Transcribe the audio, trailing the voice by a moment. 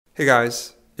Hey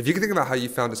guys, if you can think about how you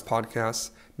found this podcast,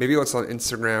 maybe it's on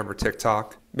Instagram or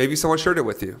TikTok, maybe someone shared it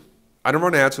with you. I don't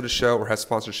run ads for the show or have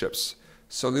sponsorships,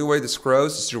 so the only way this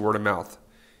grows is through word of mouth.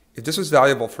 If this was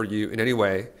valuable for you in any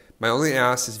way, my only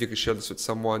ask is if you could share this with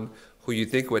someone who you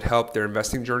think would help their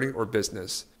investing journey or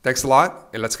business. Thanks a lot,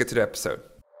 and let's get to the episode.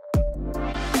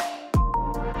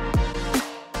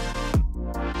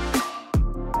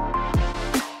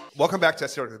 Welcome back to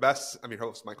SEO the Best. I'm your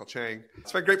host, Michael Chang.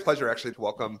 It's my great pleasure actually to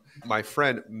welcome my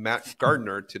friend, Matt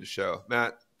Gardner, to the show.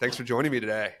 Matt, thanks for joining me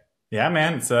today. Yeah,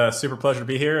 man, it's a super pleasure to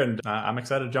be here, and I'm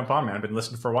excited to jump on, man. I've been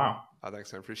listening for a while. Oh,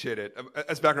 thanks, I appreciate it.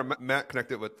 As background, Matt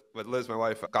connected with Liz, my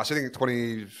wife, I think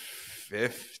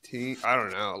 2015, I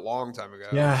don't know, a long time ago.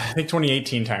 Yeah, I think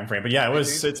 2018 timeframe. But yeah,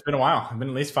 it's been a while. It's been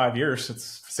at least 5 years.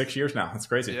 It's 6 years now. That's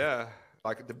crazy. Yeah.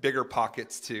 Like the bigger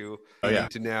pockets to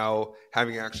now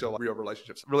having actual real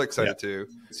relationships. I'm really excited to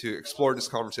explore this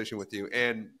conversation with you.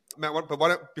 And Matt,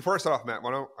 before I start off, Matt,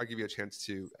 why don't I give you a chance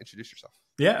to introduce yourself?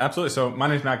 Yeah, absolutely. So my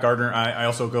name is Matt Gardner. I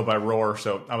also go by Roar.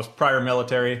 So I was prior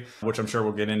military, which I'm sure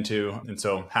we'll get into. And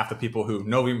so half the people who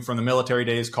know me from the military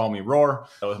days call me Roar.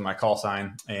 That was my call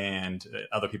sign. And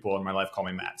other people in my life call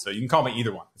me Matt. So you can call me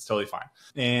either one. It's totally fine.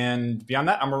 And beyond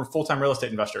that, I'm a full-time real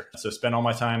estate investor. So spend all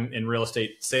my time in real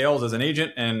estate sales as an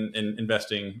agent and in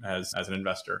investing as an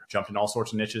investor. Jumped in all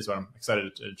sorts of niches, but I'm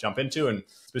excited to jump into, and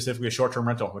specifically a short-term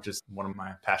rental, which is one of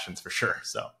my passions for sure.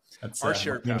 So that's our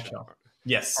shared passion.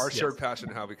 Yes. Our shared passion,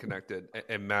 how we connected.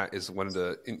 And Matt is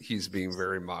he's being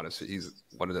very modest. He's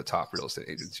one of the top real estate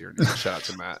agents here. Shout out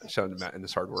to Matt and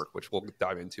his hard work, which we'll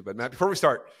dive into. But Matt, before we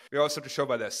start, we always have to show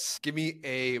by this. Give me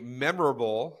a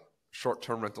memorable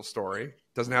short-term rental story.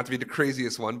 Doesn't have to be the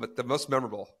craziest one, but the most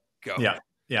memorable. Go. Yeah.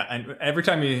 Yeah, and every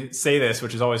time you say this,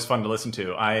 which is always fun to listen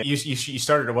to, you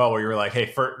started it well where you were like, hey,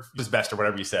 first is best or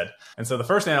whatever you said. And so the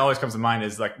first thing that always comes to mind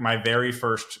is like my very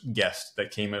first guest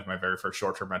that came with my very first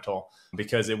short-term rental,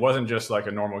 because it wasn't just like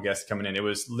a normal guest coming in. It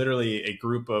was literally a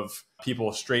group of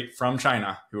people straight from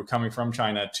China who were coming from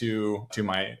China to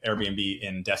my Airbnb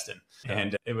in Destin.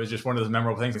 And it was just one of those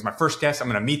memorable things. It's my first guest. I'm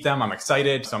going to meet them. I'm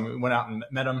excited. So I went out and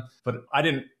met them, but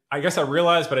I guess I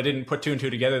realized, but I didn't put two and two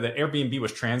together, that Airbnb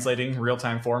was translating real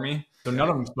time for me. So none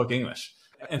of them spoke English.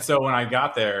 And so when I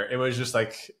got there, it was just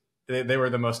like, they were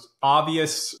the most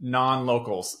obvious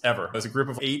non-locals ever. It was a group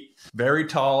of 8 very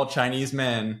tall Chinese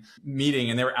men meeting,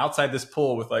 and they were outside this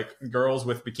pool with like girls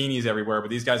with bikinis everywhere, but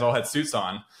these guys all had suits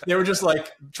on. They were just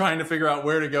like trying to figure out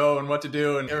where to go and what to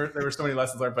do. And there were so many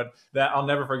lessons learned, but I'll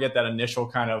never forget that initial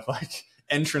kind of like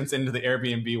entrance into the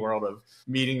Airbnb world of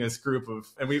meeting this group of,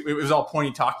 and it was all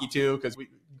pointy talkie too, because we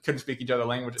couldn't speak each other's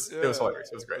languages. It was hilarious.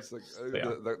 It was great. It's like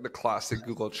the classic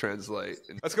Google Translate.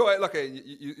 Let's go. Look,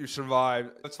 you survived.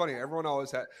 It's funny.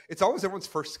 It's always everyone's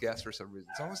first guess for some reason.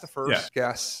 It's always the first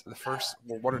guess, the first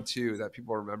one or two that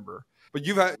people remember. But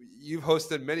you've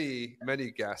hosted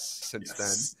many guests since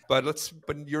then. But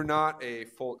you're not a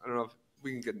full. I don't know if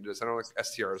we can get into this. I don't like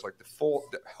STRs, like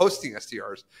hosting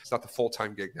STRs. It's not the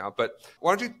full-time gig now. But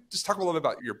why don't you just talk a little bit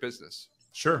about your business?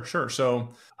 Sure. So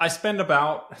I spend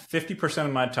about 50%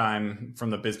 of my time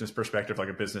from the business perspective, like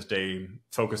a business day,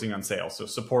 focusing on sales. So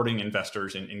supporting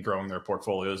investors in growing their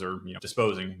portfolios, or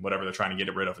disposing whatever they're trying to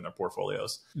get rid of in their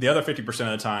portfolios. The other 50%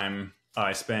 of the time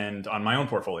I spend on my own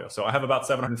portfolio. So I have about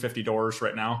 750 doors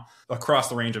right now across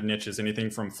the range of niches, anything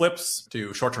from flips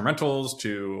to short-term rentals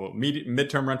to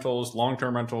mid-term rentals,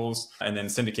 long-term rentals, and then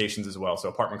syndications as well. So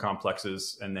apartment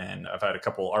complexes. And then I've had a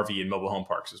couple RV and mobile home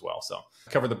parks as well. So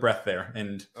I cover the breadth there.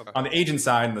 And on the agent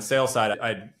side and the sales side,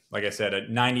 like I said,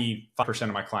 95%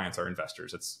 of my clients are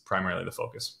investors. It's primarily the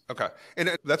focus. Okay.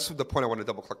 And that's the point I want to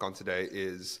double click on today,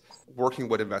 is working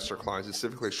with investor clients,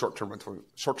 specifically short-term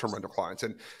rental clients.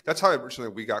 And that's how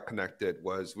originally we got connected.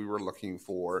 Was we were looking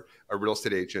for a real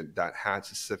estate agent that had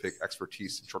specific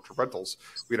expertise in short-term rentals.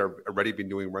 We had already been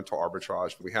doing rental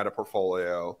arbitrage. We had a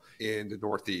portfolio in the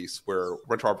Northeast where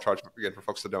rental arbitrage, again, for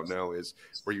folks that don't know, is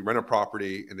where you rent a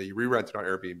property and then you re-rent it on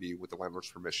Airbnb with the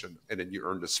landlord's permission, and then you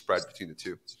earn the spread between the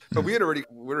two. But we already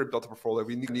built a portfolio.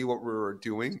 We knew what we were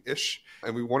doing-ish,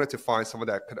 and we wanted to find someone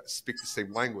that could speak the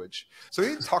same language. So we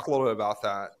need to talk a little bit about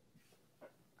that.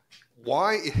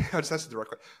 Why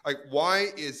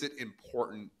is it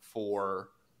important for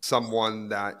someone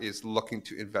that is looking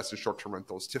to invest in short-term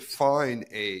rentals to find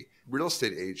a real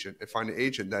estate agent and find an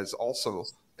agent that is also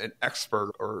an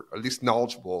expert, or at least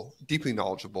deeply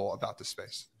knowledgeable about the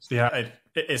space? Yeah,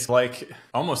 it's like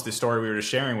almost the story we were just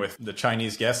sharing with the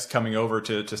Chinese guests coming over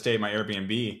to stay at my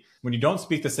Airbnb. When you don't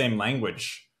speak the same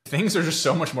language, things are just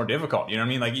so much more difficult. You know what I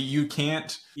mean? Like you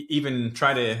can't even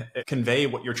try to convey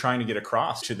what you're trying to get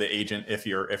across to the agent if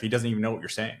he doesn't even know what you're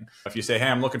saying. If you say, hey,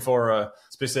 I'm looking for a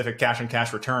specific cash on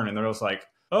cash return, and they're just like,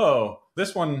 oh,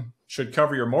 this one should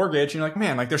cover your mortgage. And you're like,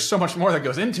 man, like there's so much more that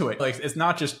goes into it. Like it's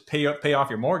not just pay off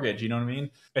your mortgage. You know what I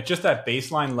mean? It's just that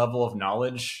baseline level of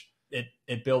knowledge.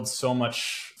 It builds so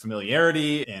much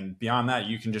familiarity, and beyond that,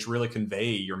 you can just really convey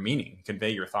your meaning,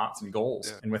 convey your thoughts and goals.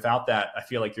 Yeah. And without that, I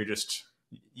feel like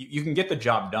you can get the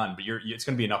job done, but it's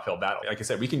going to be an uphill battle. Like I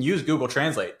said, we can use Google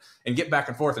Translate and get back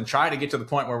and forth and try to get to the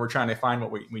point where we're trying to find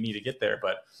what we need to get there.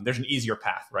 But there's an easier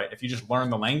path, right? If you just learn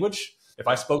the language. If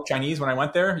I spoke Chinese when I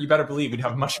went there, you better believe we'd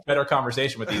have a much better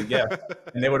conversation with these guests,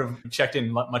 and they would have checked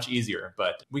in much easier.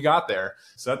 But we got there.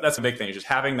 So that's a big thing. Just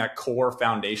having that core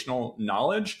foundational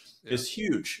knowledge is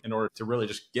huge in order to really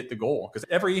just get the goal. Because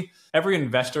every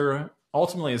investor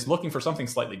ultimately is looking for something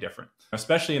slightly different,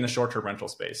 especially in the short-term rental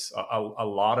space. A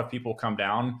lot of people come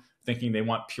down thinking they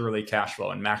want purely cash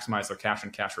flow and maximize their cash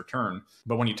and cash return.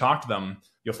 But when you talk to them,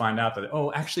 you'll find out that,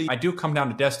 oh, actually, I do come down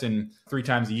to Destin 3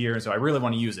 times a year, so I really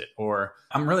want to use it. Or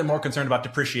I'm really more concerned about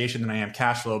depreciation than I am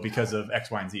cash flow because of X,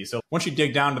 Y, and Z. So once you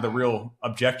dig down to the real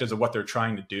objectives of what they're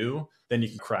trying to do, then you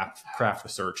can craft the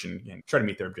search and try to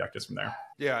meet their objectives from there.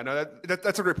 Yeah, no,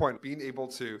 that's a great point. Being able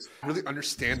to really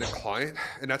understand the client.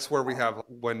 And that's where we have,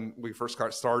 when we first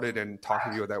got started and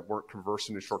talking to you that weren't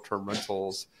conversant in short-term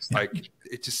rentals, like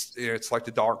it's like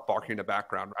the dog barking in the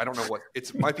background. I don't know what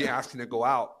it might be asking to go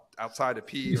outside to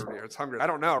pee or it's hungry. I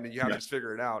don't know. I mean, you have to just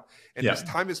figure it out. And this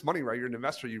time is money, right? You're an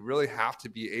investor. You really have to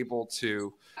be able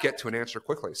to get to an answer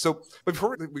quickly. So, but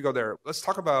before we go there, let's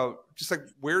talk about just like,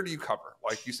 where do you cover?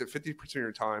 Like you said, 50% of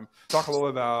your time. Talk a little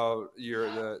bit about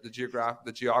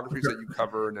the geographies that you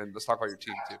cover, and then let's talk about your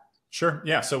team too. Sure.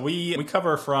 Yeah. So we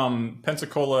cover from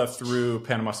Pensacola through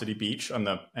Panama City Beach on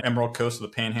the Emerald Coast of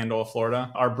the Panhandle of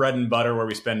Florida. Our bread and butter, where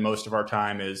we spend most of our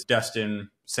time, is Destin,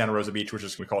 Santa Rosa Beach, which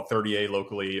is, we call it 30A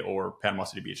locally, or Panama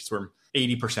City Beach. It's where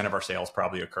 80% of our sales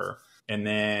probably occur. And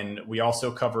then we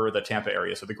also cover the Tampa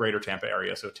area, so the greater Tampa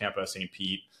area. So Tampa, St.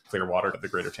 Pete, Clearwater, the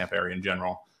greater Tampa area in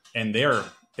general. And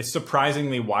it's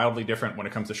surprisingly wildly different when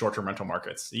it comes to short-term rental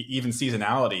markets. Even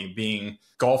seasonality, being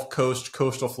Gulf Coast,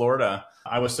 coastal Florida.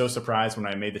 I was so surprised when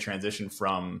I made the transition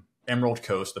from Emerald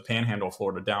Coast, the Panhandle of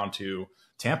Florida, down to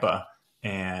Tampa,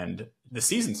 and the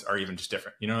seasons are even just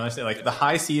different. You know what I say? Like the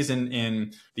high season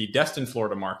in the Destin,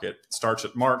 Florida market starts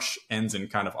at March, ends in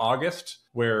kind of August,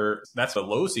 where that's the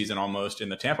low season almost in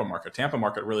the Tampa market. Tampa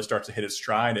market really starts to hit its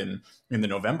stride in the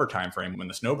November timeframe when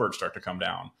the snowbirds start to come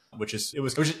down, it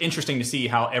was just interesting to see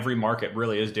how every market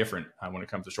really is different when it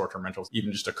comes to short-term rentals,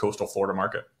 even just a coastal Florida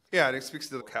market. Yeah, and it speaks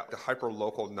to the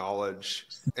hyper-local knowledge.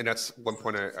 And that's one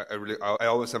point I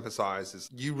always emphasize is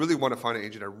you really want to find an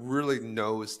agent that really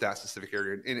knows that specific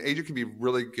area. And an agent can be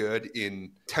really good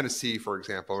in Tennessee, for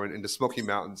example, or in the Smoky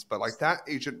Mountains, but like that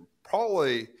agent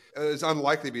probably is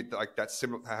unlikely to be like that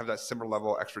have that similar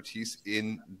level of expertise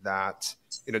in a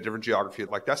different geography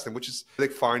like Destin, which is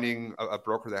like finding a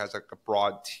broker that has like a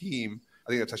broad team. I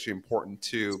think that's actually important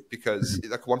too, because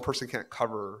like one person can't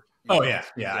cover. Oh yeah.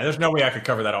 There's no way I could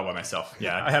cover that all by myself.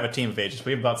 Yeah, I have a team of agents.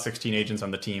 We have about 16 agents on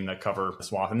the team that cover the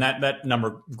swath, and that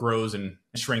number grows and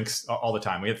shrinks all the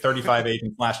time. We had 35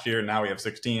 agents last year, and now we have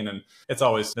 16, and that's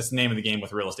the name of the game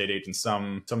with real estate agents.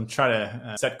 Some try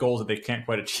to set goals that they can't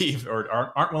quite achieve, or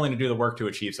aren't willing to do the work to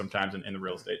achieve sometimes in the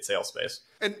real estate sales space.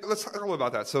 And let's talk a little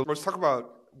about that. So let's talk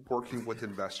about working with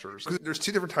investors. There's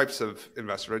 2 different types of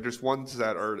investors, right? There's ones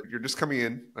that are, you're just coming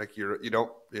in, like you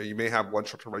may have one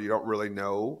short-term, you don't really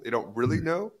know.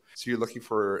 So you're looking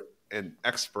for an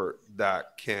expert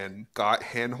that can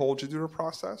handhold you through the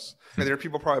process. And there are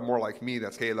people probably more like me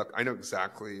that's, hey, look, I know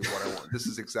exactly what I want. This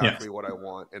is exactly what I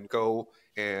want. And go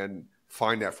and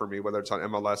find that for me, whether it's on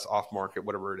MLS, off market,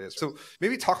 whatever it is. So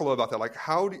maybe talk a little about that. Like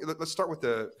let's start with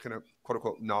the kind of quote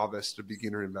unquote novice to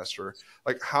beginner investor.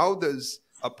 Like how does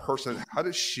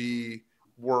she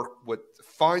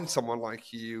find someone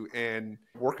like you and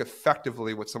work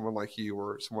effectively with someone like you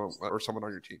or someone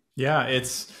on your team? Yeah,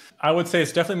 I would say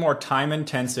it's definitely more time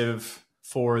intensive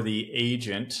for the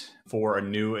agent for a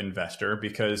new investor,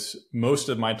 because most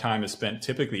of my time is spent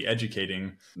typically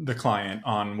educating the client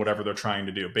on whatever they're trying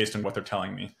to do based on what they're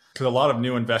telling me. Because a lot of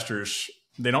new investors,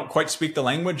 they don't quite speak the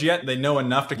language yet. They know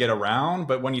enough to get around.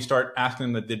 But when you start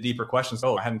asking them the deeper questions,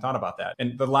 oh, I hadn't thought about that.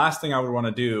 And the last thing I would want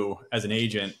to do as an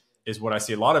agent is what I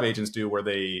see a lot of agents do, where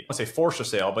they, let's say, force a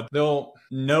sale, but they'll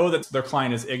know that their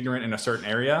client is ignorant in a certain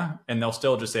area, and they'll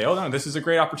still just say, oh no, this is a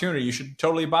great opportunity, you should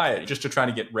totally buy it, just to try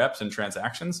to get reps and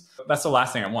transactions. That's the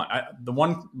last thing I want. The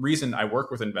one reason I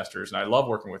work with investors, and I love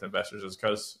working with investors, is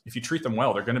because if you treat them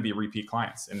well, they're going to be repeat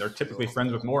clients, and they're typically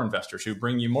friends with more investors who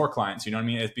bring you more clients. You know what I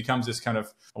mean? It becomes this kind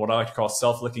of what I like to call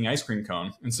self-licking ice cream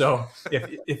cone. And so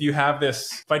if you have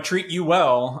this, if I treat you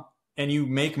well and you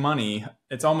make money,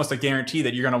 it's almost a guarantee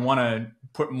that you're going to want to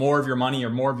put more of your money or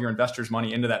more of your investors'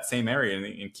 money into that same area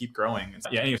and keep growing. And so,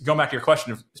 yeah, anyways, going back to your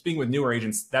question of speaking with newer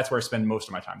agents, that's where I spend most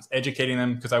of my time, is educating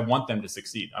them, because I want them to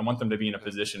succeed. I want them to be in a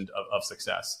position of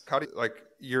success. How do you, like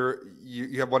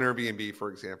you have one Airbnb,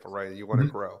 for example, right? And you want to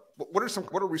grow. What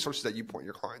are resources that you point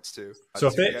your clients to, so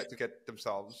to get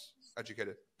themselves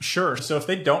educated? Sure. So if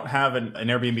they don't have an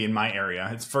Airbnb in my area,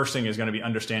 its first thing is going to be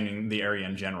understanding the area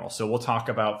in general. So we'll talk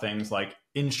about things like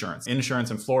insurance.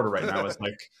 Insurance in Florida right now is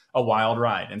like a wild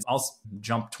ride. And I'll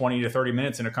jump 20 to 30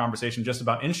 minutes in a conversation just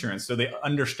about insurance, so they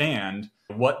understand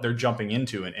what they're jumping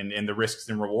into and the risks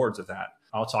and rewards of that.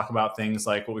 I'll talk about things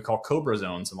like what we call COBRA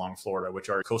zones along Florida, which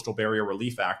are Coastal Barrier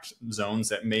Relief Act zones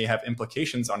that may have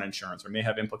implications on insurance or may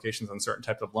have implications on certain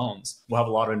types of loans. We'll have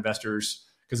a lot of investors,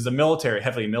 because it's a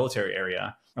heavily military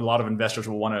area. A lot of investors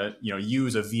will want to,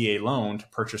 use a VA loan to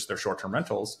purchase their short-term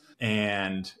rentals,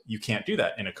 and you can't do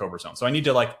that in a COBRA zone. So I need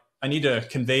to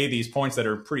convey these points that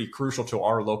are pretty crucial to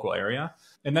our local area.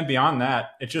 And then beyond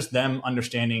that, it's just them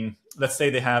understanding. Let's say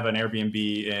they have an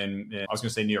Airbnb in I was going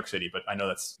to say New York City, but I know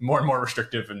that's more and more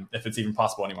restrictive, and if it's even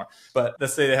possible anymore. But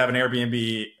let's say they have an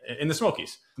Airbnb in the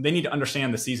Smokies. They need to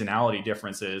understand the seasonality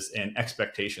differences and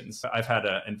expectations. I've had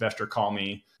an investor call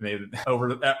me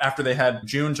after they had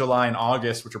June, July, and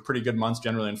August, which are pretty good months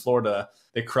generally in Florida.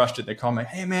 They crushed it. They call me,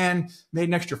 hey man, made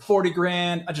an extra 40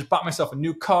 grand. I just bought myself a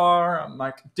new car. I'm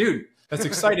like, dude, that's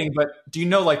exciting. But do you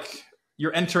know,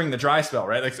 you're entering the dry spell,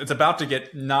 right? Like, it's about to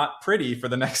get not pretty for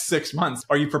the next 6 months.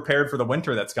 Are you prepared for the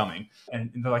winter that's coming? And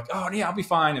they're like, oh yeah, I'll be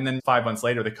fine. And then 5 months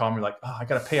later, they call me like, oh, I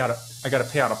got to pay out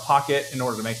of pocket in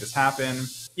order to make this happen.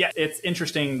 Yeah, it's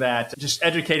interesting that just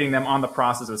educating them on the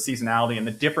process of seasonality and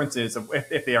the differences of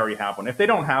if they already have one. If they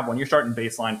don't have one, you're starting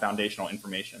baseline foundational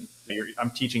information.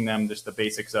 I'm teaching them just the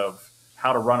basics of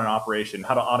how to run an operation,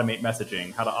 how to automate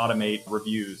messaging, how to automate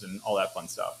reviews, and all that fun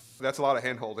stuff. That's a lot of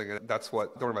hand holding, and that's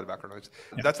what. Don't worry about the background noise.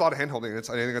 Yeah. That's a lot of hand holding. I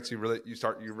think that's you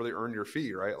really earn your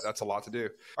fee, right? That's a lot to do.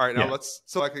 All right, now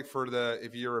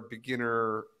if you're a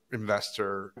beginner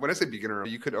investor, when I say beginner,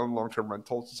 you could own long-term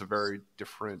rentals. It's a very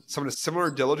different, some of the similar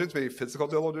diligence, maybe physical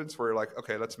diligence, where you're like,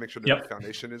 okay, let's make sure the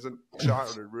foundation isn't shot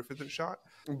or the roof isn't shot.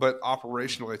 But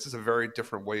operationally, it's just a very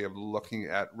different way of looking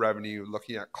at revenue,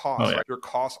 looking at costs. Oh, yeah. Your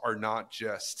costs are not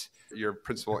just your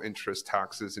principal, interest,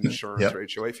 taxes, insurance, or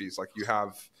HOA fees. Like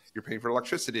you're paying for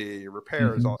electricity,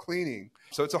 repairs, all cleaning.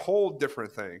 So it's a whole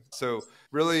different thing. So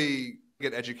really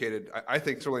get educated. I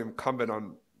think it's really incumbent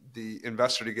on the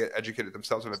investor to get educated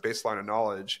themselves on a baseline of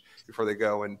knowledge before they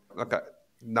go and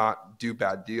not do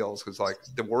bad deals. Because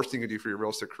the worst thing you can do for your real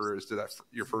estate career is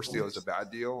your first deal is a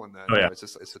bad deal, and then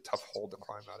it's a tough hole to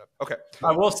climb out of. Okay.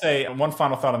 I will say one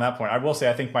final thought on that point. I will say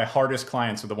I think my hardest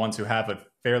clients are the ones who have a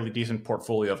fairly decent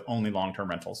portfolio of only long-term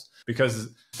rentals, because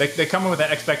they come in with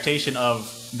that expectation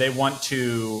of they want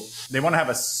to have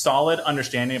a solid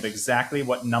understanding of exactly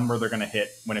what number they're going to hit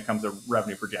when it comes to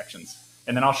revenue projections.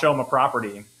 And then I'll show them a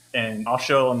property, and I'll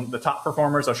show them the top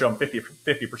performers. I'll show them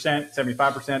 50%,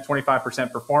 75%,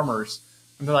 25% performers.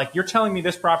 And they're like, you're telling me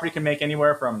this property can make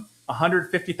anywhere from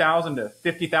 $150,000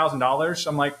 to $50,000?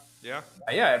 I'm like,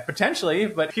 yeah, potentially.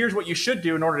 But here's what you should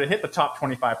do in order to hit the top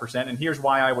 25%. And here's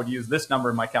why I would use this number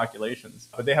in my calculations.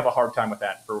 But they have a hard time with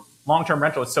that. For long-term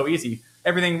rental, it's so easy.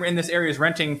 Everything in this area is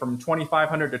renting from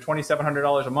 $2,500 to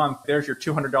 $2,700 a month. There's your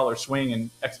 $200 swing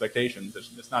in expectations.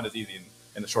 It's not as easy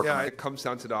in the short term. Yeah, it comes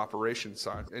down to the operations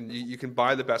side. And you can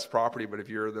buy the best property, but if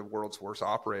you're the world's worst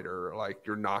operator,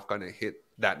 you're not going to hit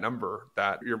that number.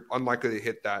 That you're unlikely to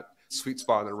hit that sweet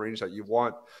spot in the range that you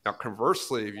want. Now,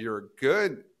 conversely, if you're a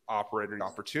good operator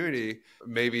opportunity,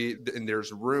 maybe and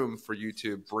there's room for you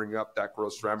to bring up that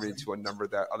gross revenue to a number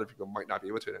that other people might not be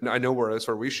able to. And I know that's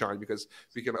where we shine, because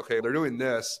we can, okay, they're doing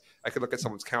this. I could look at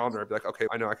someone's calendar and be like, okay,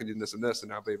 I know I can do this and this,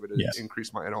 and I'll be able to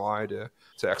increase my NOI to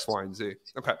X, Y, and Z.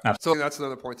 Okay. Absolutely. So that's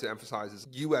another point to emphasize is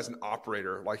you as an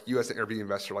operator, you as an Airbnb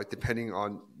investor, depending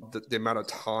on the amount of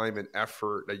time and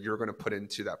effort that you're going to put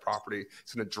into that property,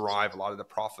 it's going to drive a lot of the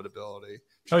profitability.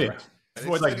 Oh, yeah.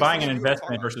 It's like buying an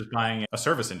investment versus buying a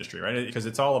service industry, right? Because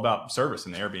it's all about service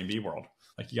in the Airbnb world.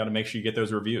 Like you got to make sure you get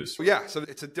those reviews. Well, yeah. So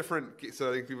it's a different, so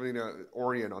I think people need to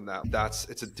orient on that.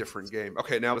 It's a different game.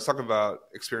 Okay. Now let's talk about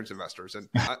experienced investors. And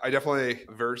I definitely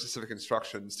have very specific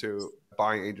instructions to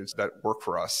buying agents that work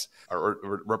for us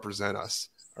or represent us,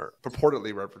 or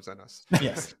purportedly represent us.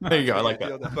 Yes. There you go. I like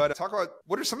that. But talk about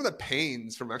what are some of the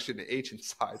pains from actually the agent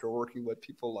side or working with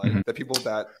people like the people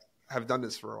that have done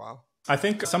this for a while? I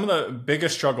think some of the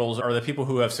biggest struggles are the people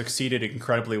who have succeeded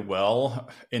incredibly well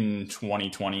in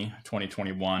 2020,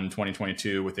 2021,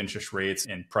 2022 with interest rates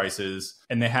and prices,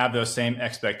 and they have those same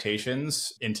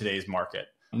expectations in today's market.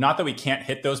 Not that we can't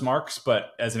hit those marks,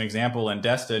 but as an example, in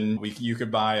Destin, you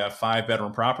could buy a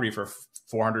 5-bedroom property for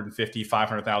 $450,000,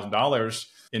 $500,000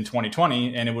 in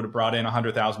 2020, and it would have brought in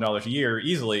 $100,000 a year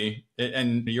easily.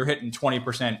 And you're hitting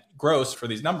 20% gross for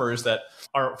these numbers that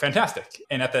are fantastic.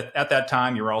 And at that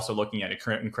time, you were also looking at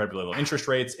incredibly low interest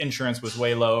rates. Insurance was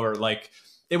way low, or like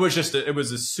it was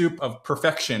a soup of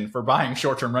perfection for buying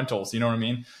short-term rentals. You know what I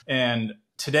mean? And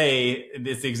today,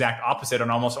 it's the exact opposite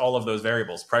on almost all of those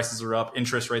variables. Prices are up,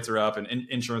 interest rates are up, and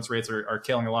insurance rates are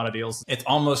killing a lot of deals. It's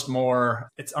almost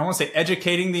more, I don't want to say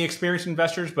educating the experienced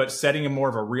investors, but setting a more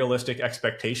of a realistic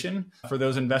expectation for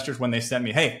those investors when they send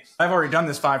me, hey, I've already done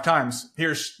this 5 times.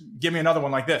 Give me another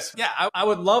one like this. Yeah, I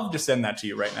would love to send that to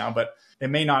you right now, but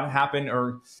it may not happen.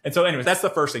 And so anyways, that's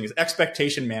the first thing is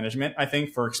expectation management, I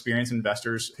think, for experienced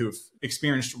investors who've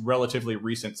experienced relatively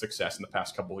recent success in the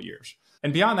past couple of years.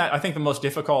 And beyond that, I think the most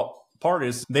difficult part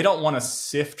is they don't want to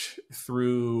sift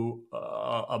through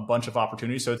a bunch of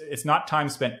opportunities. So it's not time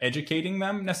spent educating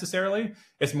them necessarily.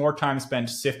 It's more time spent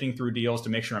sifting through deals to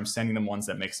make sure I'm sending them ones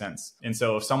that make sense. And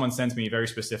so if someone sends me very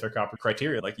specific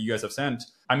criteria like you guys have sent,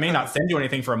 I may not send you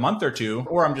anything for a month or two,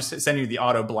 or I'm just sending you the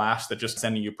auto blast that just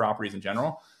sending you properties in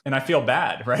general. And I feel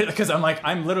bad, right? Because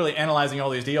I'm literally analyzing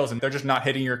all these deals and they're just not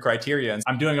hitting your criteria. And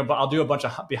I'll do a bunch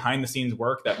of behind the scenes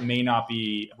work that may not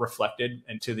be reflected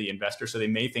into the investor. So they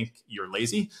may think you're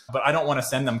lazy, but I don't want to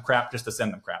send them crap just to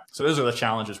send them crap. So those are the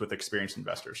challenges with experienced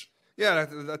investors. Yeah,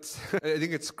 I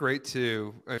think it's great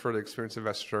to, for the experienced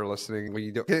investor listening, when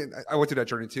you do, I went through that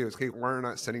journey too. It's okay, why are you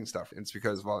not sending stuff? It's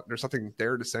because, well, there's something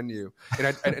there to send you.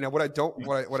 And what I don't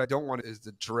want is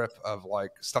the drip of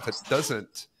like stuff that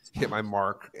doesn't hit my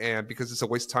mark, and because it's a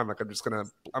waste of time, like I'm just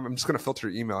gonna filter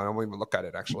your email and I won't even look at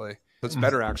it actually. So it's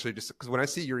better actually, just because when I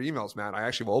see your emails, man, I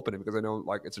actually will open it because I know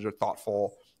like it's a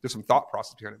thoughtful, there's some thought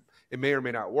process behind it. It may or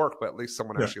may not work, but at least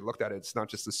someone actually looked at it. It's not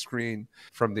just a screen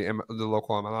from the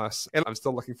local MLS. And I'm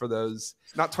still looking for those,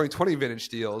 not 2020 vintage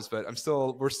deals, but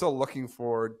we're still looking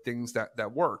for things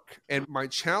that work. And my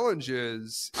challenge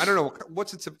is, I don't know,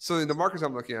 so in the markets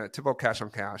I'm looking at, typical cash on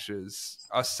cash is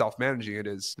us self-managing it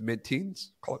is the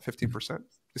mid-teens, call it 15%.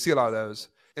 You see a lot of those.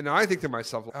 And I think to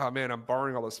myself, oh man, I'm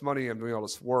borrowing all this money, I'm doing all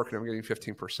this work, and I'm getting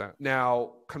 15%.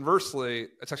 Now, conversely,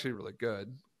 it's actually really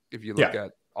good if you look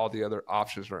at all the other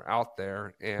options that are out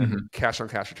there, and cash on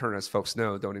cash return, as folks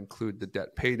know, don't include the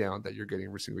debt pay down that you're getting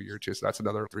every single year too. So that's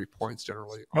another 3 points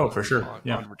generally. On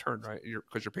return, right?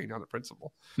 Because you're paying down the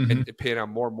principal and paying out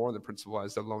more and more than principal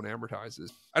as the loan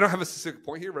amortizes. I don't have a specific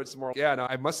point here, but it's more,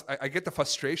 I get the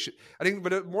frustration. I think,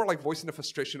 but more like voicing the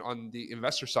frustration on the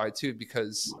investor side too,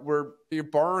 because you're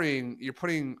borrowing, you're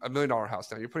putting $1 million house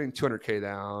down, you're putting 200K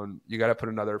down, you got to put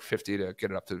another 50 to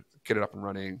get it up and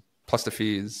running. Plus the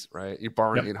fees, right? You're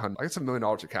borrowing 800. Like it's $1 million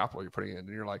of capital you're putting in, and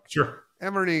you're like, sure,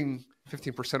 I'm earning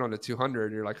 15% on the 200.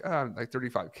 And you're like, oh, I'm like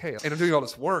 35K, and I'm doing all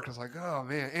this work. I was like, oh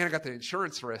man, and I got the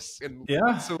insurance risks, and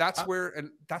so that's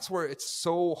where it's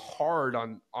so hard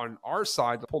on our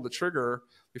side to pull the trigger.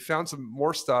 We found some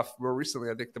more stuff more recently.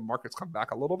 I think the market's come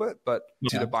back a little bit, but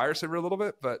to the buyer side a little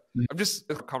bit. But I'm just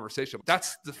a conversation.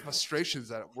 That's the frustrations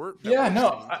that we're.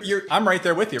 I'm right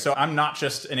there with you. So I'm not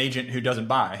just an agent who doesn't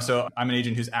buy. So I'm an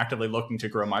agent who's actively looking to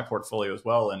grow my portfolio as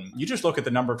well. And you just look at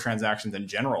the number of transactions in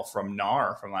general from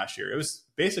NAR from last year. It was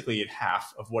basically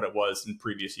half of what it was in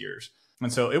previous years.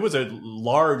 And so it was a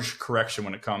large correction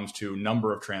when it comes to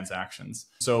number of transactions.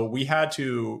 So we had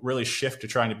to really shift to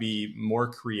trying to be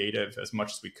more creative as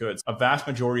much as we could. A vast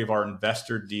majority of our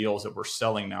investor deals that we're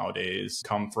selling nowadays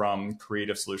come from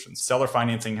creative solutions. Seller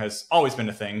financing has always been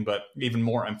a thing, but even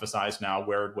more emphasized now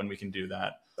when we can do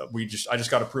that. I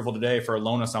just got approval today for a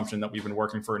loan assumption that we've been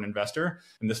working for an investor.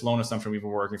 And this loan assumption we've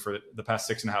been working for the past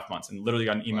 6.5 months, and literally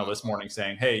got an email this morning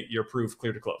saying, hey, you're approved,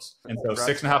 clear to close. And so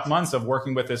 6.5 months of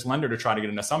working with this lender to try to get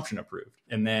an assumption approved.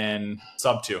 And then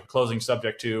closing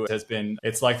subject to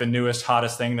it's like the newest,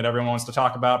 hottest thing that everyone wants to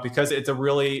talk about, because it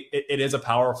is a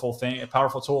powerful thing, a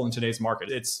powerful tool in today's market.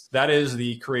 That is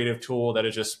the creative tool that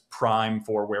is just prime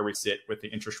for where we sit with the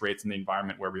interest rates and the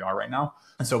environment where we are right now.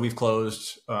 And so we've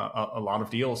closed a lot of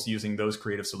deals using those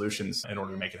creative solutions in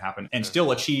order to make it happen and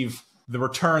still achieve the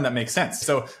return that makes sense.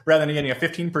 So rather than getting a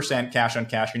 15% cash on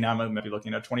cash, you now might be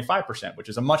looking at 25%, which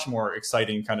is a much more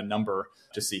exciting kind of number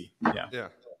to see. Yeah. Yeah.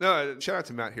 No, shout out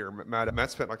to Matt here. Matt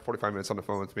spent like 45 minutes on the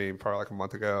phone with me probably like a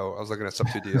month ago. I was looking at sub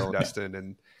 2 deal in Destin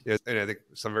and I think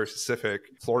some very specific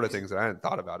Florida things that I hadn't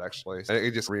thought about actually. And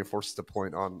it just reinforces the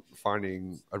point on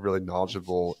finding a really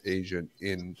knowledgeable agent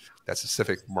in that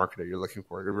specific market that you're looking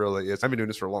for. It really is. I've been doing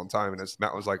this for a long time. And as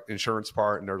Matt was like insurance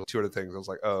part and there were two other things. I was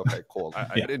like, oh, okay, cool.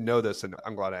 I didn't know this and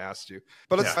I'm glad I asked you.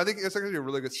 But I think it's actually a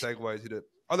really good segue to the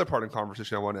other part of the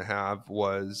conversation I want to have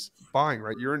was buying,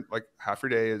 right? You're in like half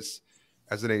your day is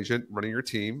as an agent running your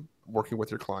team, working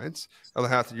with your clients. The other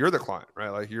half, you're the client, right?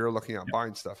 Like you're looking at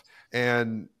buying stuff.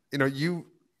 And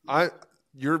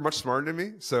you're much smarter than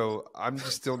me. So I'm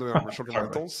just still doing short-term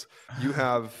rentals. You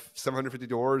have 750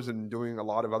 doors and doing a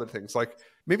lot of other things. Like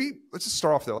maybe let's just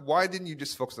start off though. Why didn't you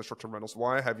just focus on short-term rentals?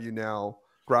 Why have you now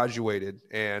graduated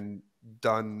and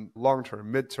done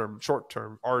long-term, mid-term,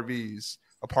 short-term, RVs,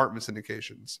 apartment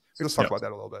syndications? Let's talk about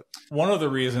that a little bit. One of the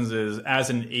reasons is as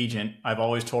an agent, I've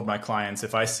always told my clients,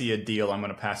 if I see a deal, I'm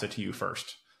going to pass it to you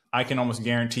first. I can almost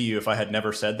guarantee you if I had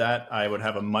never said that, I would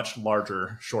have a much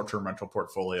larger short-term rental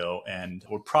portfolio and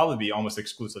would probably be almost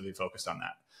exclusively focused on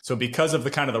that. So because of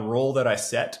the kind of the role that I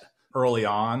set early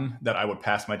on that I would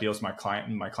pass my deals to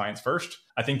my clients first,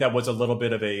 I think that was a little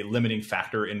bit of a limiting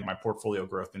factor in my portfolio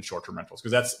growth in short-term rentals,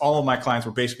 because that's all of my clients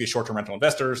were basically short-term rental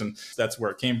investors, and that's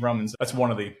where it came from. And that's one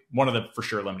of the for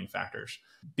sure limiting factors.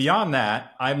 Beyond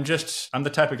that, I'm the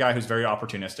type of guy who's very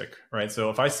opportunistic, right? So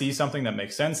if I see something that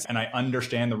makes sense and I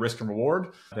understand the risk and reward,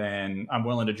 then I'm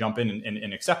willing to jump in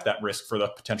and accept that risk for the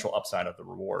potential upside of the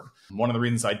reward. One of the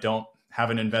reasons I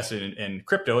haven't invested in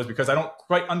crypto is because I don't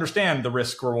quite understand the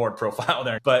risk reward profile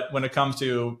there. But when it comes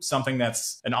to something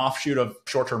that's an offshoot of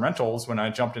short-term rentals, when I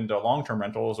jumped into long-term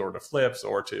rentals or to flips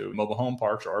or to mobile home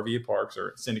parks or RV parks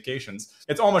or syndications,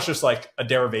 it's almost just like a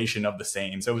derivation of the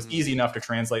same. So it was easy enough to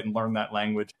translate and learn that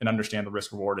language and understand the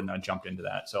risk reward, and I jumped into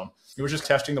that. So it was just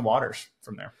testing the waters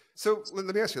from there. So let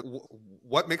me ask you,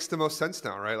 what makes the most sense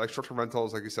now, right? Like short-term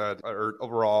rentals, like you said, or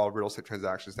overall real estate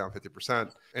transactions down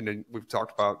 50%. And then we've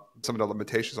talked about some of the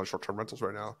limitations on short-term rentals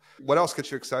right now. What else gets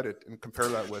you excited, and compare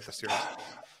that with a series?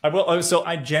 I will. So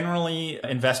I generally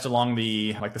invest along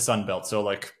the Sun Belt. So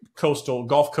like coastal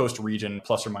Gulf Coast region,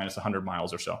 plus or minus 100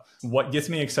 miles or so. What gets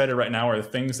me excited right now are the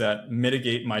things that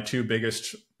mitigate my two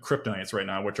biggest kryptonites right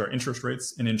now, which are interest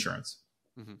rates and insurance.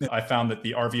 Mm-hmm. I found that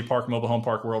the RV park, mobile home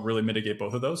park world really mitigate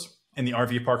both of those. In the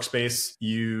RV park space,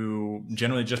 you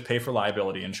generally just pay for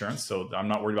liability insurance. So I'm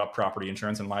not worried about property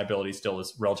insurance, and liability still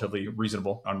is relatively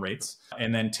reasonable on rates.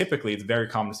 And then typically it's very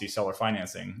common to see seller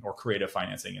financing or creative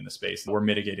financing in the space. We're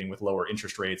mitigating with lower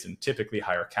interest rates and typically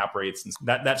higher cap rates. And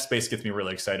that space gets me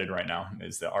really excited right now,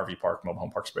 is the RV park, mobile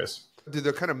home park space. Do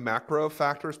the kind of macro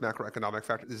factors, macroeconomic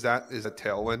factors, is a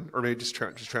tailwind? Or maybe just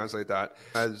translate that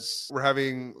as we're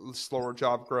having slower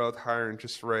job growth, higher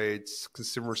interest rates,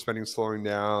 consumer spending slowing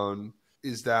down.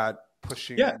 Is that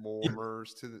pushing more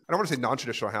to the, I don't want to say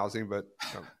non-traditional housing, but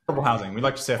affordable housing. We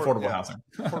like to say affordable housing.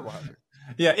 Affordable housing.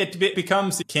 Yeah, it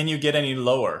becomes, can you get any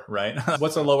lower, right?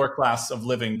 What's a lower class of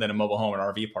living than a mobile home or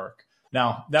RV park?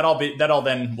 Now, that'll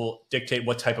then will dictate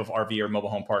what type of RV or mobile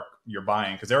home park you're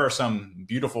buying, because there are some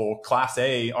beautiful Class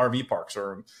A RV parks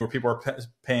where people are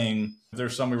paying.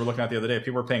 There's some we were looking at the other day.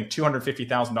 People are paying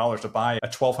 $250,000 to buy a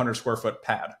 1,200 square foot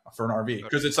pad for an RV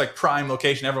because it's like prime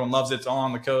location. Everyone loves it. It's all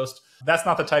on the coast. That's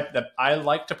not the type that I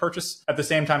like to purchase. At the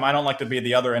same time, I don't like to be at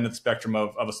the other end of the spectrum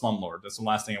of a slumlord. That's the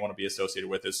last thing I want to be associated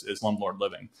with is slumlord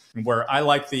living, where I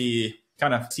like the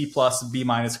kind of C+, B-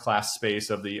 class space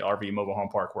of the RV mobile home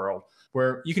park world,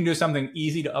 where you can do something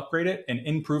easy to upgrade it and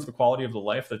improve the quality of the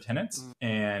life of the tenants.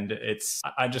 And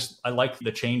I like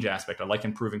the change aspect. I like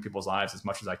improving people's lives as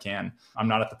much as I can. I'm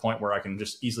not at the point where I can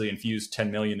just easily infuse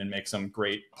 10 million and make some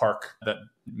great park that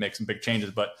makes some big changes,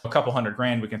 but a couple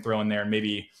 $100,000 we can throw in there and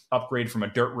maybe upgrade from a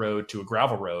dirt road to a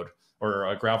gravel road, or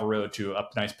a gravel road to a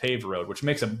nice paved road, which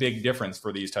makes a big difference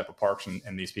for these type of parks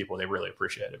and these people. They really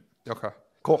appreciate it. Okay,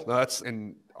 cool. No, that's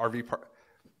in RV park.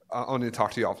 I'll need to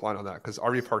talk to you offline on that, because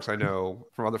RV parks, I know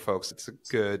from other folks, it's a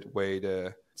good way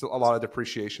to, it's a lot of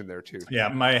depreciation there too. Yeah.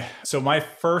 My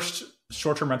first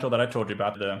short-term rental that I told you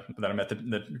about, that I met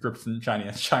the group from China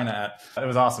at, it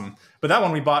was awesome. But that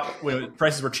one we bought when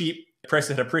prices were cheap, prices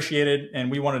had appreciated, and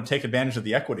we wanted to take advantage of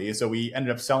the equity. So we ended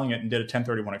up selling it and did a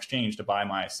 1031 exchange to buy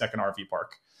my second RV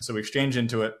park. So we exchanged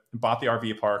into it, bought the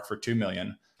RV park for $2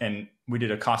 million. And we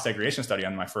did a cost segregation study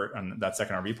on that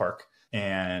second RV park.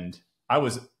 And I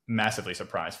was massively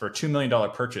surprised. For a $2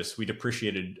 million purchase, we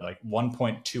depreciated like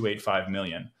 $1.285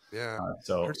 million. Yeah.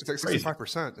 So it's like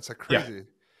 65%. It's like crazy.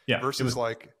 Yeah. Versus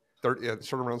like 30, yeah,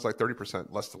 shorter runs like 30%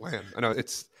 less to land. I know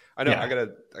it's. I know. Yeah.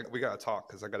 We gotta talk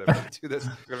because I gotta do this.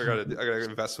 I gotta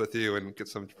invest with you and get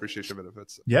some depreciation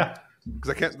benefits. Yeah. Because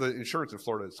I can't. The insurance in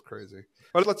Florida is crazy.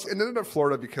 But let's end up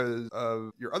Florida because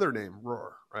of your other name,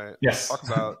 Roar. Right. Yes. Talk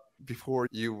about before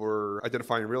you were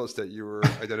identifying real estate, you were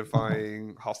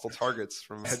identifying hostile targets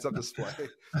from heads-up display.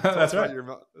 That's right.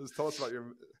 Tell us about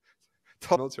your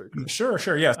military career.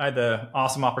 Sure. Yes. I had the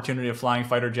awesome opportunity of flying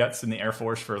fighter jets in the Air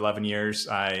Force for 11 years.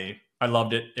 I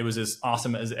loved it. It was as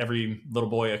awesome as every little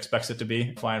boy expects it to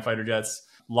be, flying fighter jets.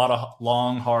 A lot of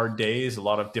long, hard days, a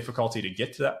lot of difficulty to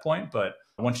get to that point. But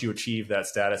once you achieve that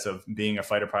status of being a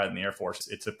fighter pilot in the Air Force,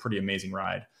 it's a pretty amazing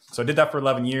ride. So I did that for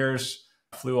 11 years,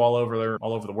 flew all over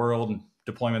the world, and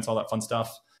deployments, all that fun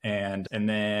stuff. And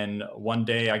then one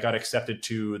day I got accepted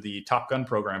to the Top Gun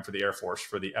program for the Air Force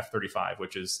for the F-35,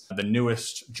 which is the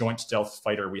newest joint stealth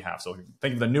fighter we have. So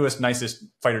think of the newest, nicest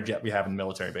fighter jet we have in the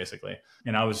military, basically.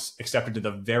 And I was accepted to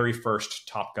the very first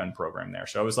Top Gun program there.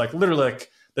 So I was like literally like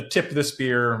the tip of the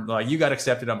spear, like you got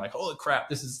accepted. I'm like, holy crap,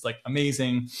 this is like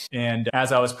amazing. And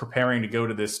as I was preparing to go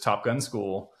to this Top Gun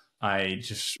school, I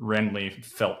just randomly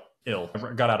felt ill.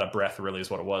 I got out of breath, really,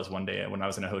 is what it was one day when I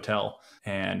was in a hotel.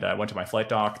 And I went to my flight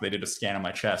doc. They did a scan on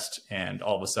my chest. And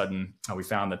all of a sudden, we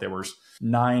found that there was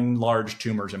 9 large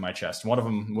tumors in my chest. One of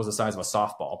them was the size of a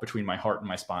softball between my heart and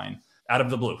my spine. Out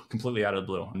of the blue, completely out of the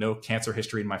blue. No cancer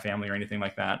history in my family or anything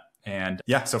like that. And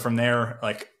yeah, so from there,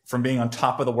 like from being on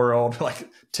top of the world, like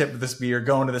tip of the spear,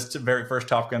 going to this very first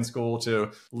Top Gun school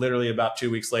to literally about 2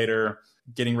 weeks later,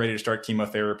 getting ready to start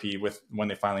chemotherapy with when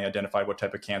they finally identified what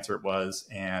type of cancer it was.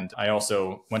 And I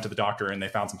also went to the doctor and they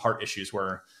found some heart issues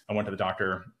where I went to the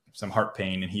doctor, some heart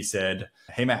pain. And he said,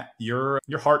 hey, Matt, your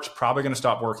heart's probably going to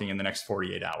stop working in the next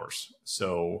 48 hours.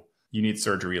 So you need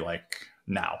surgery like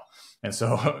now. And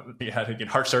so he had to get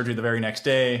heart surgery the very next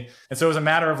day. And so it was a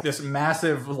matter of this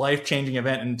massive life-changing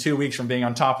event in 2 weeks from being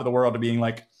on top of the world to being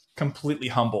like completely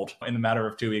humbled in the matter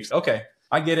of 2 weeks. Okay.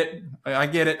 I get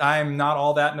it. I'm not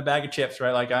all that in a bag of chips,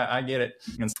 right? Like I get it.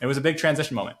 And it was a big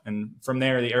transition moment. And from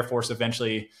there, the Air Force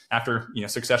eventually, after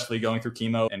successfully going through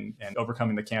chemo and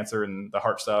overcoming the cancer and the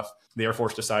heart stuff, the Air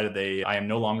Force decided I am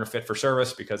no longer fit for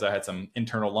service because I had some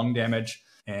internal lung damage.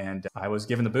 And I was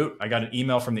given the boot. I got an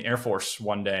email from the Air Force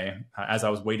one day as I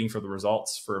was waiting for the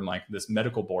results from like this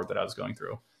medical board that I was going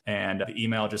through. And the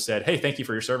email just said, hey, thank you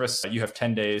for your service. You have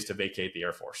 10 days to vacate the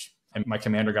Air Force. And my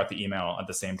commander got the email at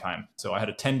the same time. So I had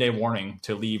a 10-day warning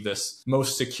to leave this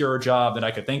most secure job that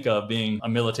I could think of, being a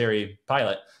military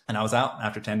pilot. And I was out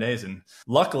after 10 days. And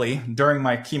luckily, during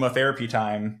my chemotherapy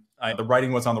time, the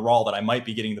writing was on the wall that I might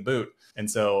be getting the boot.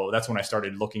 And so that's when I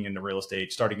started looking into real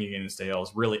estate, starting getting into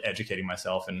sales, really educating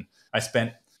myself. And I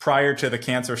spent, prior to the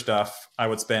cancer stuff, I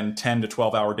would spend 10 to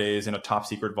 12-hour days in a top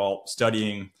secret vault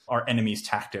studying our enemy's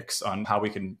tactics on how we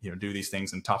can do these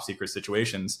things in top secret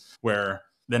situations, where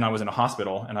then I was in a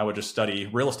hospital and I would just study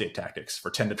real estate tactics for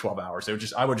 10 to 12 hours.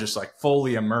 I would just like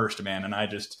fully immersed, man. And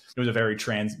it was a very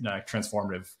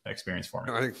transformative experience for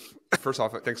me. I think first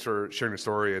off, thanks for sharing your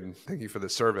story and thank you for the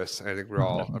service. I think we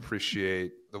all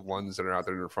appreciate the ones that are out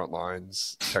there in the front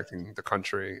lines protecting the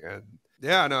country. And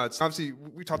yeah, no, it's obviously,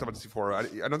 we talked about this before. I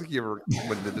don't think you ever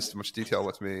went into this much detail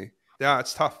with me. Yeah,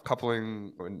 it's tough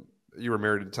coupling when you were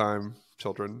married at the time,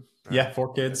 children. Yeah,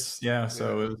 4 kids. Yeah.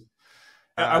 So it was,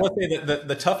 I would say that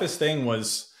the toughest thing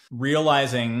was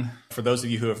realizing, for those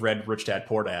of you who have read Rich Dad,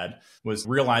 Poor Dad, was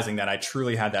realizing that I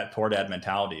truly had that poor dad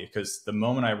mentality. Because the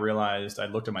moment I realized, I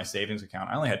looked at my savings account,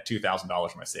 I only had $2,000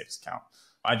 in my savings account.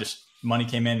 Money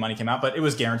came in, money came out, but it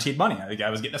was guaranteed money. I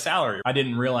was getting a salary. I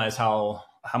didn't realize how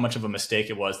much of a mistake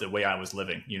it was the way I was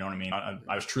living. You know what I mean?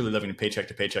 I was truly living paycheck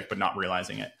to paycheck, but not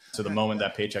realizing it. So the moment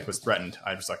that paycheck was threatened,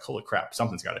 I was like, holy crap,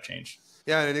 something's got to change.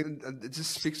 Yeah, and it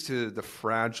just speaks to the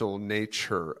fragile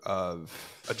nature of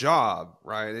a job,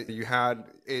 right? You had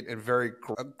a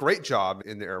great job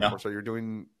in the Air Force, so you're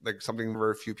doing like something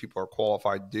very few people are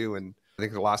qualified to do. And I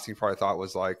think the last thing you probably thought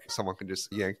was like someone can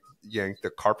just yank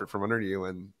the carpet from under you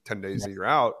and 10 days you're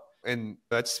out. And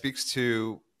that speaks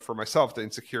to, for myself, the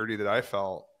insecurity that I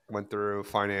felt. Went through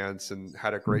finance and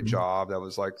had a great job that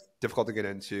was like difficult to get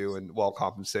into and well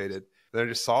compensated. Then I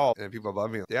just saw people above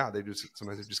me. Yeah,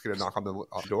 sometimes they just get a knock on the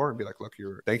door and be like, "Look,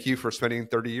 thank you for spending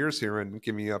 30 years here and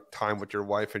giving up time with your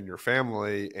wife and your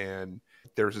family. And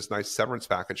there's this nice severance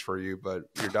package for you, but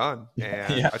you're done."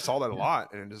 And I saw that a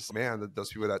lot. And just, man,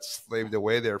 those people that slaved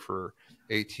away there for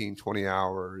 18, 20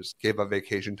 hours, gave up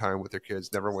vacation time with their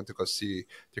kids, never went to go see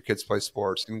their kids play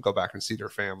sports, didn't go back and see their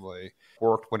family,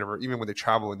 worked even when they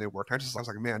travel and they worked. I was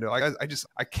like, man,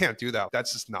 I can't do that.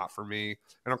 That's just not for me.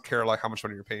 I don't care like how much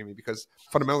money you're paying me, because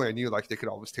fundamentally I knew like they could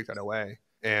always take that away.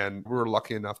 And we were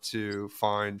lucky enough to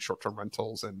find short-term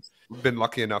rentals and been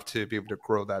lucky enough to be able to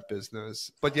grow that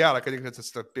business. But yeah, like I think that's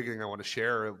just the big thing I want to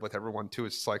share with everyone too.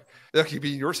 It's just like, look, you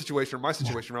be in your situation or my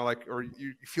situation, or like, or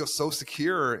you feel so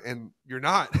secure and you're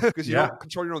not because you don't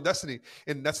control your own destiny.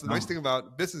 And that's the nice thing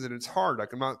about business. And it's hard.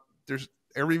 Like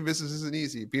every business isn't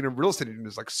easy. Being a real estate agent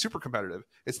is like super competitive.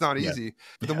 It's not easy.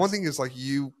 But the one thing is like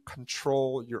you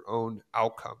control your own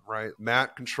outcome, right?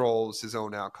 Matt controls his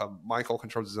own outcome. Michael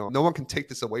controls his own. No one can take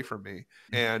this away from me.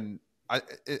 And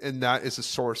that is a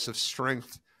source of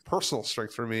strength. Personal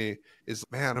strength for me is,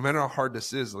 man, no matter how hard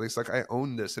this is, at least like I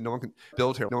own this and no one can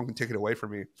build here. No one can take it away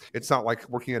from me. It's not like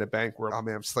working at a bank where, oh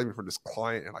man, I'm slaving for this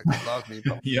client and like they love me.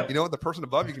 But you know what? The person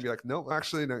above you can be like, no,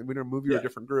 actually, no, we're going to move you to a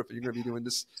different group and you're going to be doing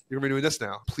this. You're going to be doing this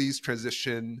now. Please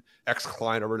transition X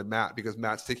client over to Matt because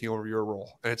Matt's taking over your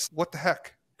role. And it's what the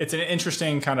heck? It's an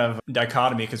interesting kind of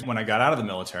dichotomy because when I got out of the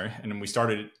military and we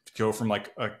started to go from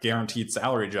like a guaranteed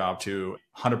salary job to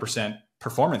 100%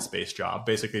 performance-based job,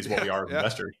 basically is what we are as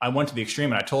investors. I went to the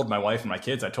extreme and I told my wife and my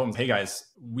kids, I told them, hey guys,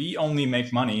 we only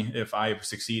make money if I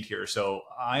succeed here. So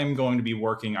I'm going to be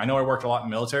working. I know I worked a lot in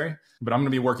the military, but I'm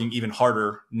going to be working even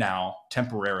harder now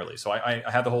temporarily. So I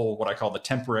had the whole, what I call the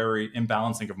temporary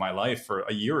imbalancing of my life for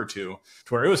a year or two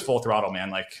to where it was full throttle,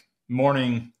 man. Like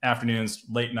morning, afternoons,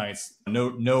 late nights,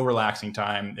 no relaxing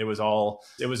time. It was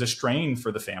a strain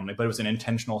for the family, but it was an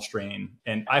intentional strain.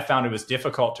 And I found it was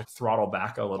difficult to throttle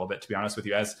back a little bit, to be honest with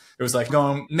you, as it was like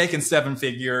going, making 7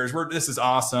 figures. This is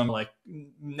awesome. Like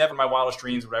never in my wildest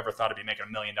dreams would I ever thought I'd be making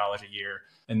 $1 million a year.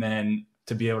 And then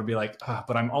to be able to be like,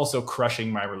 but I'm also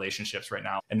crushing my relationships right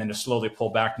now. And then to slowly pull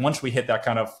back. Once we hit that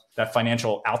kind of that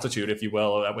financial altitude, if you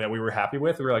will, that we were happy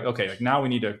with, we were like, okay, like now we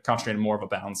need to concentrate on more of a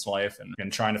balanced life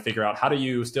and trying to figure out how do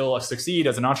you still succeed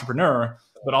as an entrepreneur,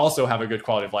 but also have a good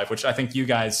quality of life, which I think you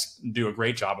guys do a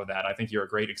great job of that. I think you're a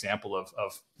great example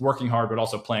of working hard, but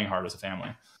also playing hard as a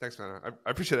family. Thanks, man. I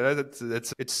appreciate it.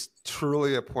 It's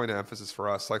truly a point of emphasis for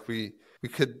us. Like we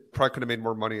could have made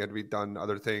more money had we done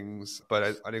other things,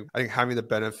 but I think having the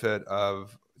benefit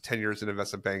of 10 years in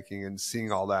investment banking and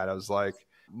seeing all that, I was like,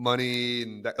 money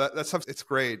and that stuff, it's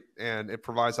great and it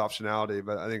provides optionality.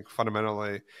 But I think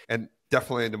fundamentally, and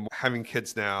definitely into having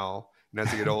kids now, and as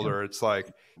they get older, it's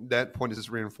like that point is just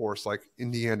reinforced. Like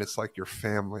in the end, it's like your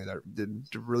family, the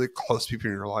really close people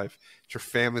in your life. It's your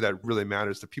family that really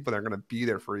matters. The people that are going to be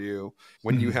there for you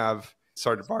when you have.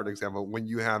 Sorry to borrow an example. When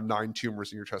you have 9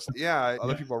 tumors in your chest,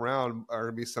 other people around are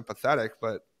going to be sympathetic,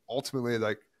 but ultimately,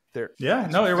 like you're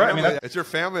right. I mean, it's your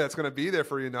family that's going to be there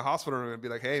for you in the hospital and going to be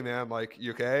like, hey man, like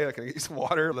you okay? Like, can I get you some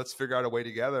water? Let's figure out a way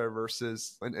together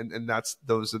versus, and that's,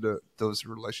 those are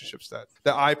relationships that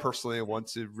I personally want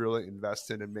to really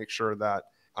invest in and make sure that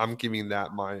I'm giving that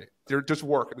they're just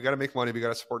work. We got to make money. We got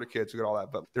to support the kids. We got all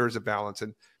that, but there is a balance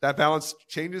and that balance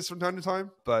changes from time to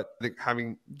time. But I think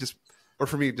or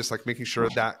for me, just like making sure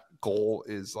that goal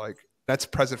is like, that's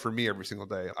present for me every single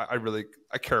day.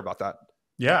 I care about that.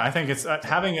 Yeah, I think it's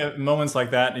having moments like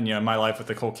that in my life with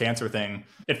the whole cancer thing,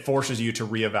 it forces you to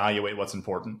reevaluate what's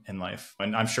important in life.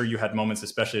 And I'm sure you had moments,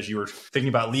 especially as you were thinking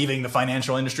about leaving the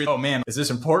financial industry. Oh man, is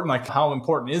this important? Like how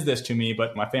important is this to me?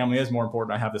 But my family is more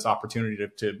important. I have this opportunity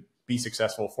to be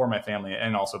successful for my family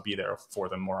and also be there for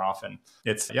them more often.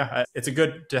 It's a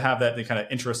good to have that kind of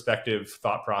introspective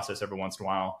thought process every once in a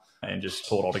while and just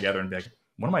pull it all together and be like,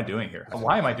 what am I doing here?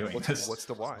 Why am I doing this? What's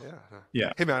the why?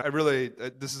 Yeah. Hey man, I really,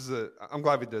 I'm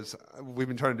glad we did this. We've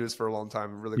been trying to do this for a long time.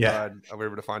 I'm really glad we were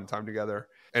able to find time together,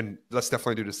 and let's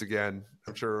definitely do this again.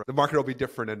 I'm sure the market will be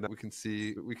different and we can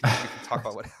talk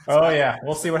about what happens. Oh yeah.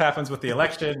 We'll see what happens with the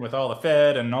election, with all the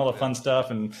Fed and all the fun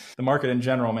stuff and the market in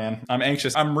general, man. I'm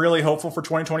anxious. I'm really hopeful for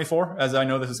 2024 as I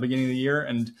know this is the beginning of the year.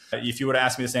 And if you would have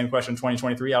asked me the same question in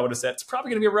 2023, I would have said it's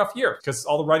probably going to be a rough year because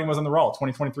all the writing was on the wall.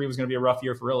 2023 was going to be a rough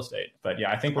year for real estate. But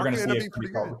yeah, I think we're going to see a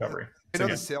pretty solid recovery. I know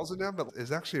the sales are down, but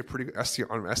it's actually a pretty good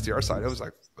on the SDR side. It was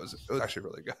actually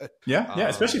really good. Yeah.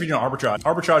 Especially if you know arbitrage.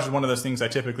 Arbitrage is one of those things I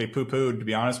typically poo-pooed, to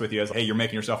be honest with you, as, hey, you're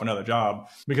making yourself another job,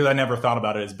 because I never thought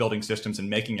about it as building systems and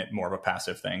making it more of a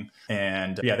passive thing.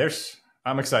 And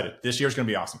I'm excited. This year's going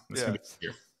to be awesome. It's going to be a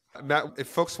year. Matt, if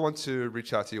folks want to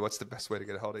reach out to you, what's the best way to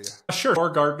get a hold of you? Sure.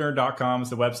 Gardner.com is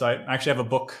the website. I actually have a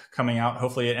book coming out.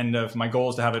 Hopefully my goal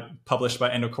is to have it published by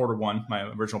end of Q1.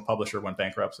 My original publisher went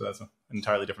bankrupt, so that's an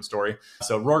entirely different story.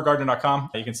 So roargardner.com.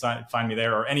 You can find me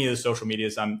there, or any of the social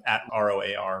medias. I'm at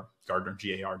ROAR Gardner,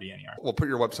 Gardner. We'll put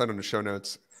your website on the show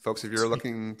notes. Folks, if you're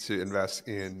looking to invest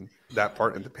in that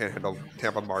part in the Panhandle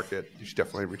Tampa market, you should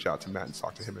definitely reach out to Matt and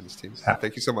talk to him and his team.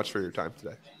 Thank you so much for your time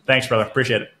today. Thanks, brother.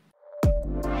 Appreciate it.